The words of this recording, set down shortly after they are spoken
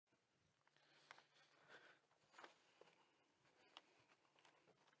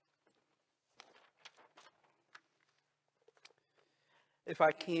If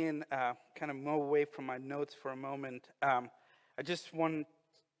I can kind of move away from my notes for a moment, I just want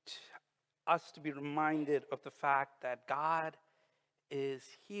us to be reminded of the fact that God is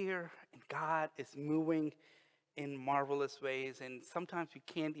here and God is moving in marvelous ways, and sometimes we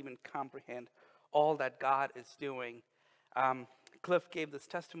can't even comprehend all that God is doing. Um, Cliff gave this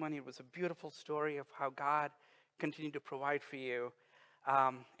testimony. It was a beautiful story of how God continued to provide for you.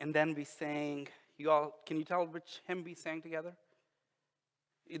 And then we sang, you all, can you tell which hymn we sang together?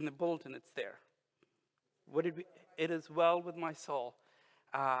 In the bulletin, it's there. What did we? It is well with my soul.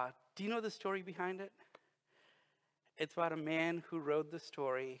 Do you know the story behind it? It's about a man who wrote the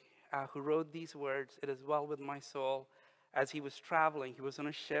story, who wrote these words, "It is well with my soul." As he was traveling, he was on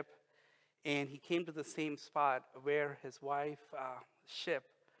a ship, and he came to the same spot where his wife's ship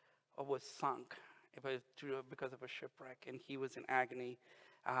was sunk because of a shipwreck, and he was in agony,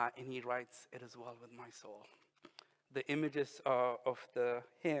 and he writes, "It is well with my soul." The images of the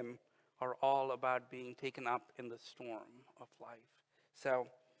hymn are all about being taken up in the storm of life. So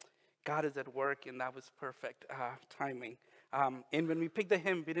God is at work, and that was perfect timing. And when we picked the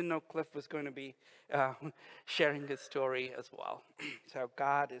hymn, we didn't know Cliff was going to be sharing his story as well. So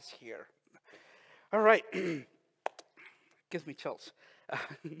God is here. All right. Gives me chills.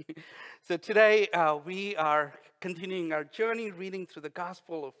 So today we are continuing our journey reading through the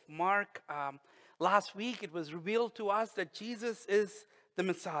Gospel of Mark. Last week it was revealed to us that Jesus is the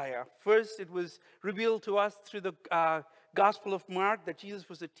Messiah. First, it was revealed to us through the Gospel of Mark that Jesus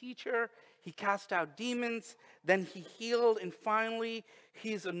was a teacher. He cast out demons. Then he healed. And finally,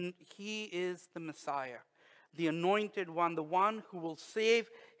 he is the Messiah, the anointed one, the one who will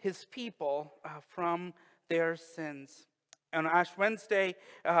save his people from their sins. On Ash Wednesday,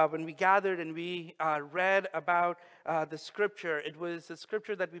 when we gathered and we read about the scripture, it was a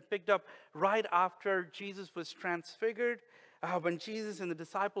scripture that we picked up right after Jesus was transfigured. When Jesus and the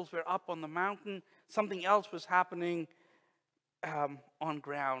disciples were up on the mountain, something else was happening on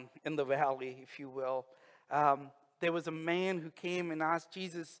ground in the valley, if you will. There was a man who came and asked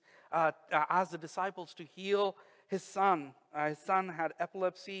Jesus, asked the disciples to heal his son. His son had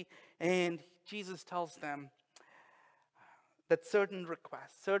epilepsy, and Jesus tells them that certain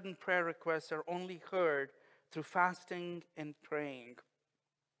requests, certain prayer requests are only heard through fasting and praying.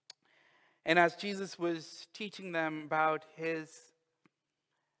 And as Jesus was teaching them about his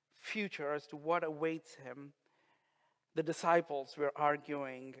future as to what awaits him, the disciples were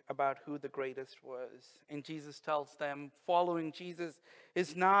arguing about who the greatest was. And Jesus tells them, following Jesus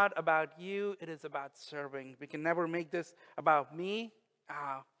is not about you, it is about serving. We can never make this about me,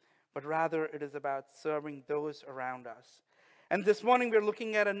 but rather it is about serving those around us. And this morning we're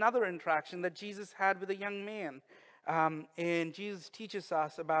looking at another interaction that Jesus had with a young man. And Jesus teaches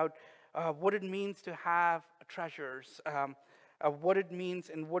us about what it means to have treasures, what it means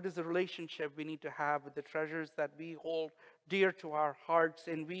and what is the relationship we need to have with the treasures that we hold dear to our hearts,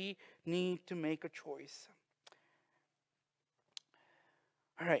 and we need to make a choice.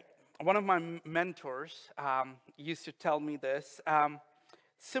 All right, one of my mentors used to tell me this,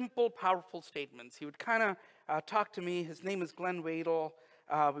 simple, powerful statements. He would kind of talk to me. His name is Glenn Wadle.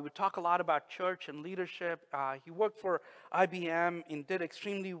 We would talk a lot about church and leadership. He worked for IBM and did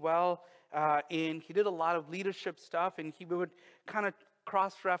extremely well. And he did a lot of leadership stuff. And he would kind of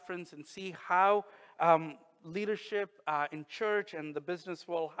cross-reference and see how leadership in church and the business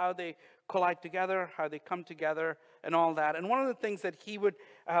world, how they collide together, how they come together, and all that. And one of the things that he would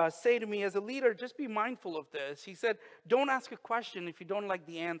say to me as a leader, just be mindful of this. He said, don't ask a question if you don't like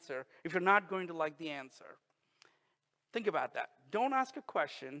the answer, if you're not going to like the answer. Think about that. Don't ask a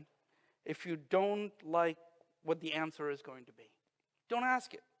question if you don't like what the answer is going to be. Don't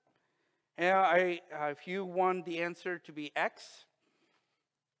ask it. If you want the answer to be X,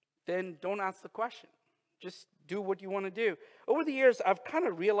 then don't ask the question. Just do what you want to do. Over the years, I've kind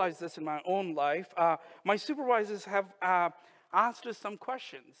of realized this in my own life. My supervisors have asked us some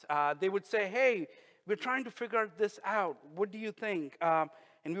questions. They would say, hey, we're trying to figure this out. What do you think? And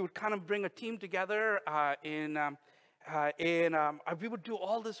we would kind of bring a team together and we would do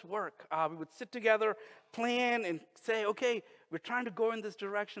all this work. We would sit together, plan, and say, okay, we're trying to go in this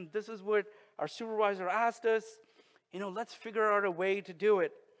direction. This is what our supervisor asked us. Let's figure out a way to do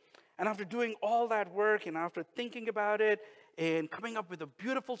it. And after doing all that work and after thinking about it and coming up with a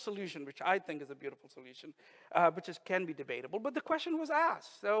beautiful solution, which I think is a beautiful solution, which can be debatable, but the question was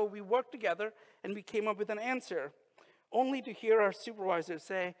asked. So we worked together and we came up with an answer, only to hear our supervisor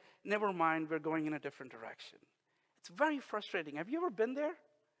say, never mind, we're going in a different direction. It's very frustrating. Have you ever been there?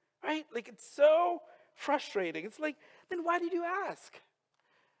 Right? Like, it's so frustrating. It's like, then why did you ask?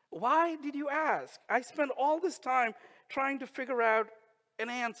 Why did you ask? I spent all this time trying to figure out an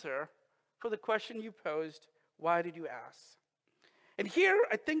answer for the question you posed, why did you ask? And here,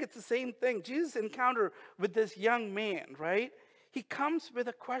 I think it's the same thing. Jesus' encounter with this young man, right? He comes with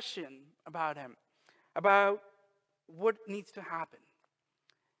a question about him, about what needs to happen.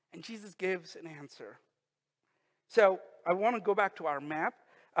 And Jesus gives an answer. So I want to go back to our map.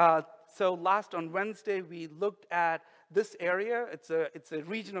 So last on Wednesday, we looked at this area. It's a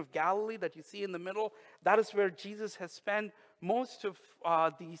region of Galilee that you see in the middle. That is where Jesus has spent most of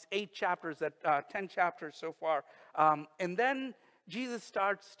these 8 chapters, 10 chapters so far. And then Jesus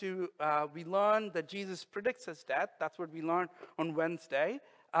starts to, we learn that Jesus predicts his death. That's what we learned on Wednesday.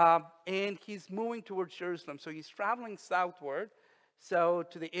 And he's moving towards Jerusalem. So he's traveling southward, so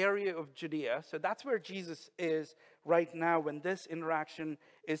to the area of Judea. So that's where Jesus is right now when this interaction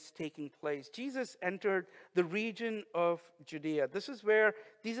is taking place. Jesus entered the region of Judea.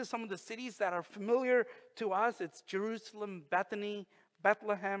 These are some of the cities that are familiar to us. It's Jerusalem, Bethany,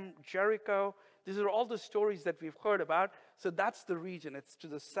 Bethlehem, Jericho. These are all the stories that we've heard about. So that's the region. It's to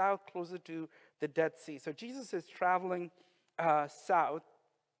the south, closer to the Dead Sea. So Jesus is traveling south.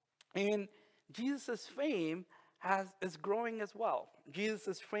 And Jesus' fame is growing as well.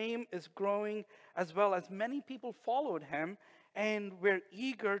 Jesus' fame is growing as well as many people followed him and were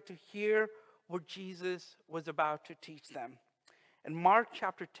eager to hear what Jesus was about to teach them. And Mark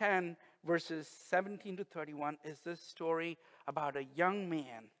chapter 10, verses 17 to 31 is this story about a young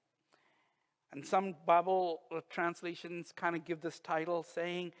man. And some Bible translations kind of give this title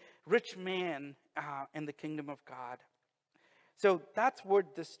saying, rich man in the kingdom of God. So that's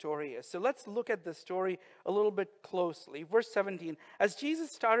what this story is. So let's look at the story a little bit closely. Verse 17, as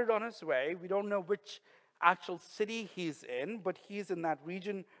Jesus started on his way, we don't know which actual city he's in, but he's in that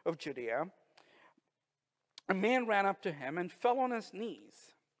region of Judea. A man ran up to him and fell on his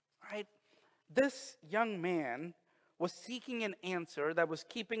knees, right? This young man was seeking an answer that was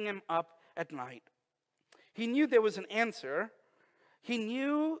keeping him up at night. He knew there was an answer. He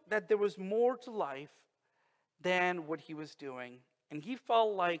knew that there was more to life than what he was doing. And he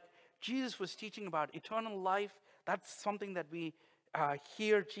felt like Jesus was teaching about eternal life. That's something that we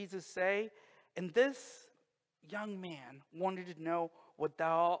hear Jesus say. And this young man wanted to know what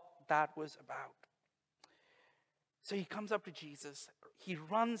that was about. So he comes up to Jesus. He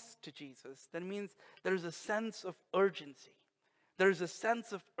runs to Jesus. That means there's a sense of urgency. There's a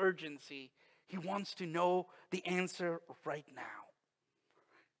sense of urgency. He wants to know the answer right now.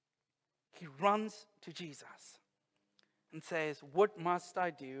 He runs to Jesus and says, what must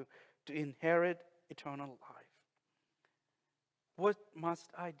I do to inherit eternal life? What must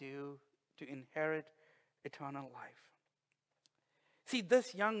I do to inherit eternal life? See,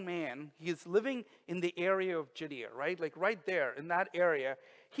 this young man, he is living in the area of Judea, right? Like right there in that area.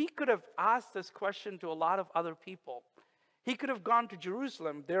 He could have asked this question to a lot of other people. He could have gone to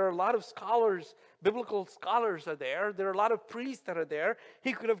Jerusalem. There are a lot of scholars, biblical scholars are there. There are a lot of priests that are there.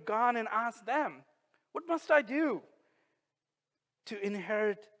 He could have gone and asked them, what must I do to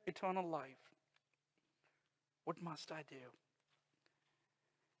inherit eternal life? What must I do?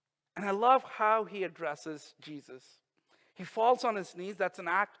 And I love how he addresses Jesus. He falls on his knees. That's an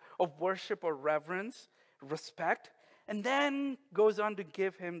act of worship or reverence, respect. And then goes on to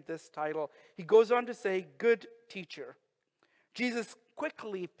give him this title. He goes on to say, good teacher. Jesus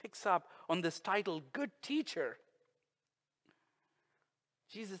quickly picks up on this title, good teacher.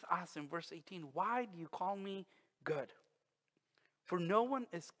 Jesus asks him, verse 18, why do you call me good? For no one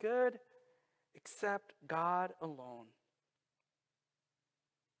is good except God alone.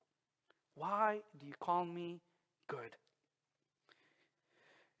 Why do you call me good?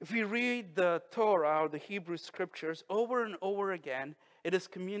 If we read the Torah or the Hebrew scriptures over and over again, it is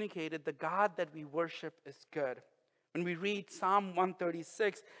communicated the God that we worship is good. When we read Psalm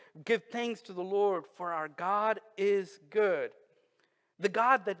 136, give thanks to the Lord, for our God is good. The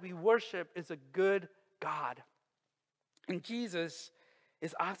God that we worship is a good God. And Jesus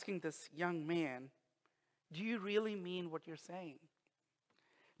is asking this young man, do you really mean what you're saying?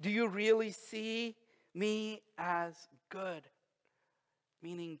 Do you really see me as good?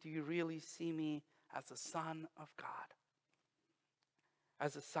 Meaning, do you really see me as a son of God?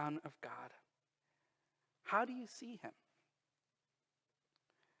 As a son of God. How do you see him?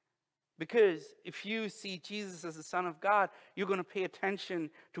 Because if you see Jesus as the Son of God, you're going to pay attention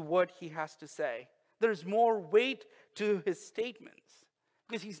to what he has to say. There's more weight to his statements.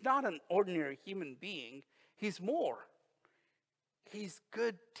 Because he's not an ordinary human being. He's more. He's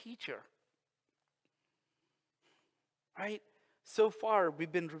good teacher. Right? So far,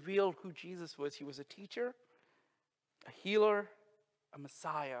 we've been revealed who Jesus was. He was a teacher, a healer, a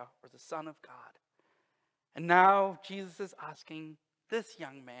Messiah, or the Son of God. And now Jesus is asking this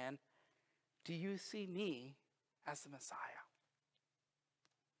young man, do you see me as the Messiah?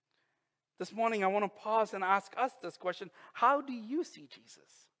 This morning, I want to pause and ask us this question. How do you see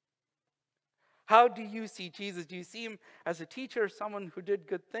Jesus? How do you see Jesus? Do you see him as a teacher, someone who did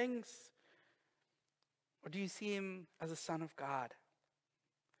good things? Or do you see him as a son of God?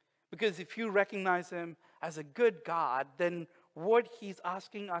 Because if you recognize him as a good God, then what he's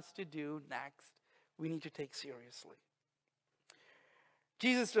asking us to do next, we need to take seriously.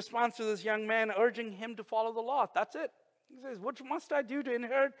 Jesus responds to this young man, urging him to follow the law. That's it. He says, what must I do to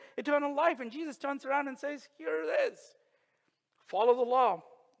inherit eternal life? And Jesus turns around and says, here it is. Follow the law.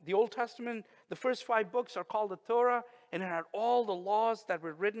 The Old Testament, the first 5 books are called the Torah, and it had all the laws that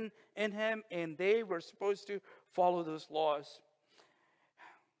were written in him, and they were supposed to follow those laws.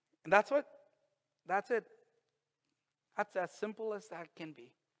 And that's it. That's as simple as that can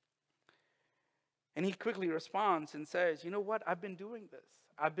be. And he quickly responds and says, you know what? I've been doing this.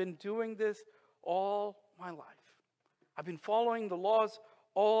 I've been doing this all my life. I've been following the laws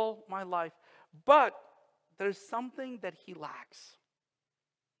all my life. But there's something that he lacks.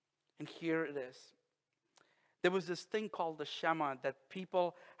 And here it is. There was this thing called the Shema that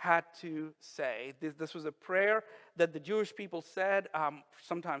people had to say. This was a prayer that the Jewish people said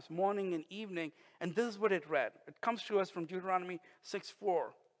sometimes morning and evening. And this is what it read. It comes to us from Deuteronomy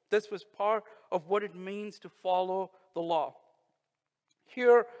 6:4. This was part of what it means to follow the law.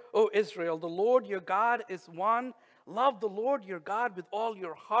 Hear, O Israel, the Lord your God is one. Love the Lord your God with all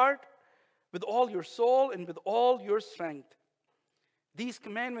your heart, with all your soul, and with all your strength. These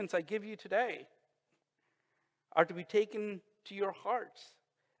commandments I give you today are to be taken to your hearts.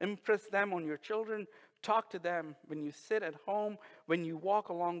 Impress them on your children. Talk to them when you sit at home, when you walk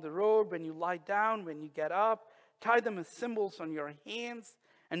along the road, when you lie down, when you get up. Tie them as symbols on your hands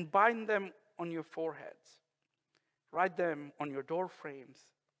and bind them on your foreheads. Write them on your door frames,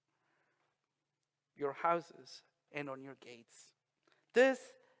 your houses, and on your gates. This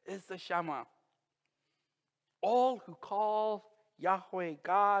is the Shema. All who call Yahweh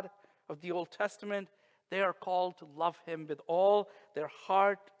God of the Old Testament, they are called to love him with all their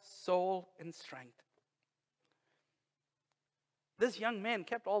heart, soul, and strength. This young man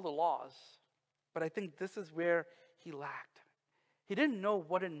kept all the laws, but I think this is where he lacked. He didn't know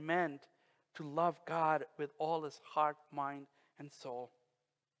what it meant to love God with all his heart, mind, and soul.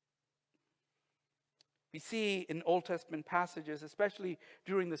 We see in Old Testament passages, especially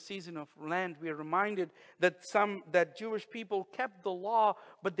during the season of Lent, we are reminded that Jewish people kept the law,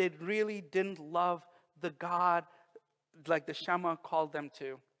 but they really didn't love the God like the Shema called them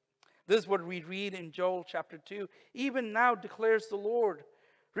to. This is what we read in Joel chapter 2. Even now declares the Lord,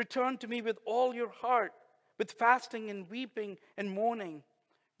 return to me with all your heart, with fasting and weeping and mourning.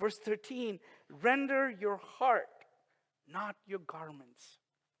 Verse 13, render your heart, not your garments.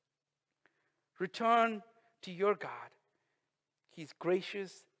 Return to your God. He's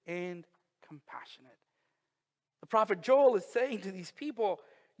gracious and compassionate. The prophet Joel is saying to these people,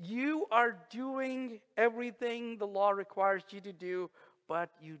 you are doing everything the law requires you to do, but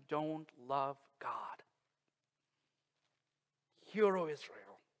you don't love God. Hear, O Israel.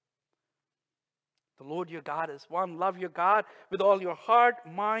 The Lord your God is one. Love your God with all your heart,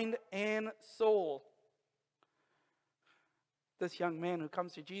 mind, and soul. This young man who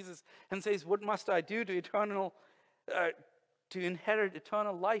comes to Jesus and says, what must I do to inherit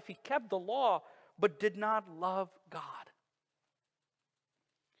eternal life? He kept the law, but did not love God.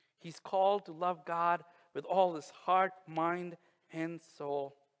 He's called to love God with all his heart, mind, and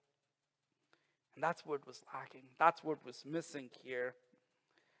soul. And that's what was lacking. That's what was missing here.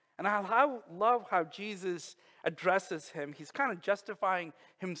 And I love how Jesus addresses him. He's kind of justifying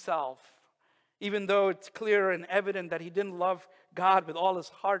himself, even though it's clear and evident that he didn't love God with all his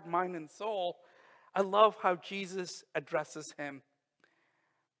heart, mind, and soul. I love how Jesus addresses him.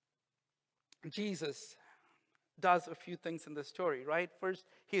 Jesus does a few things in the story, right? First,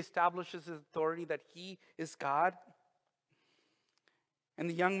 he establishes his authority that he is God. And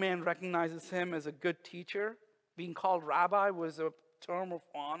the young man recognizes him as a good teacher. Being called rabbi was a term of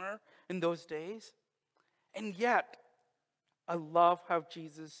honor in those days. And yet, I love how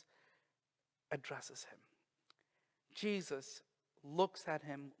Jesus addresses him. Jesus looks at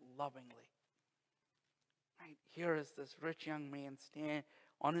him lovingly. Right? Here is this rich young man standing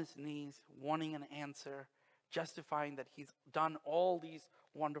on his knees, wanting an answer, justifying that he's done all these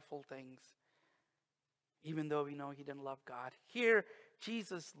wonderful things, even though we know he didn't love God. Here,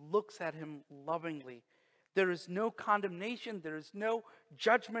 Jesus looks at him lovingly. There is no condemnation. There is no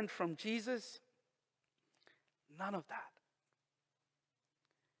judgment from Jesus. None of that.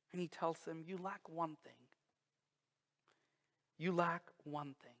 And he tells him, you lack one thing. You lack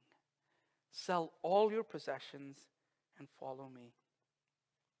one thing. Sell all your possessions and follow me.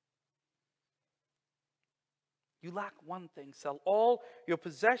 You lack one thing. Sell all your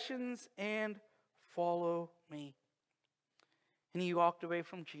possessions and follow me. And he walked away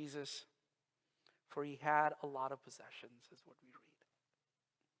from Jesus, for he had a lot of possessions, is what we read.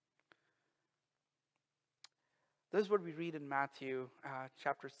 This is what we read in Matthew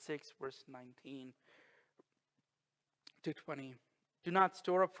chapter 6, verse 19 to 20. Do not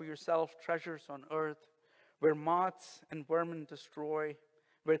store up for yourself treasures on earth, where moths and vermin destroy,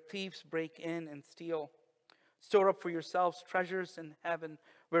 where thieves break in and steal. Store up for yourselves treasures in heaven,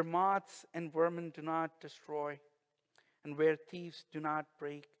 where moths and vermin do not destroy, and where thieves do not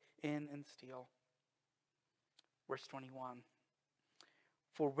break in and steal. Verse 21.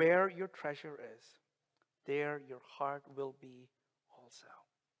 For where your treasure is, there your heart will be also.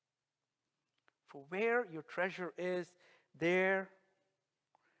 For where your treasure is, there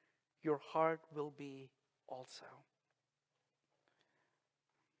your heart will be also.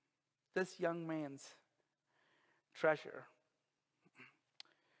 This young man's treasure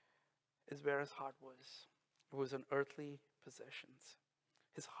is where his heart was. It was in earthly possessions.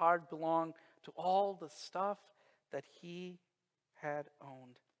 His heart belonged to all the stuff that he had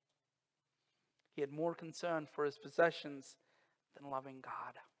owned. He had more concern for his possessions than loving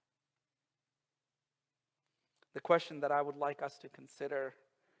God. The question that I would like us to consider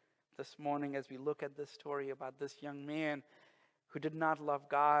this morning as we look at this story about this young man who did not love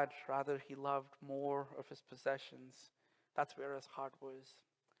God, rather he loved more of his possessions. That's where his heart was.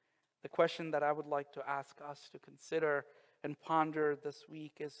 The question that I would like to ask us to consider and ponder this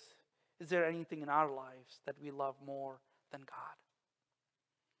week is there anything in our lives that we love more than God?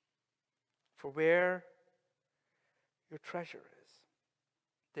 For where your treasure is,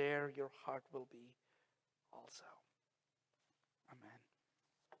 there your heart will be also.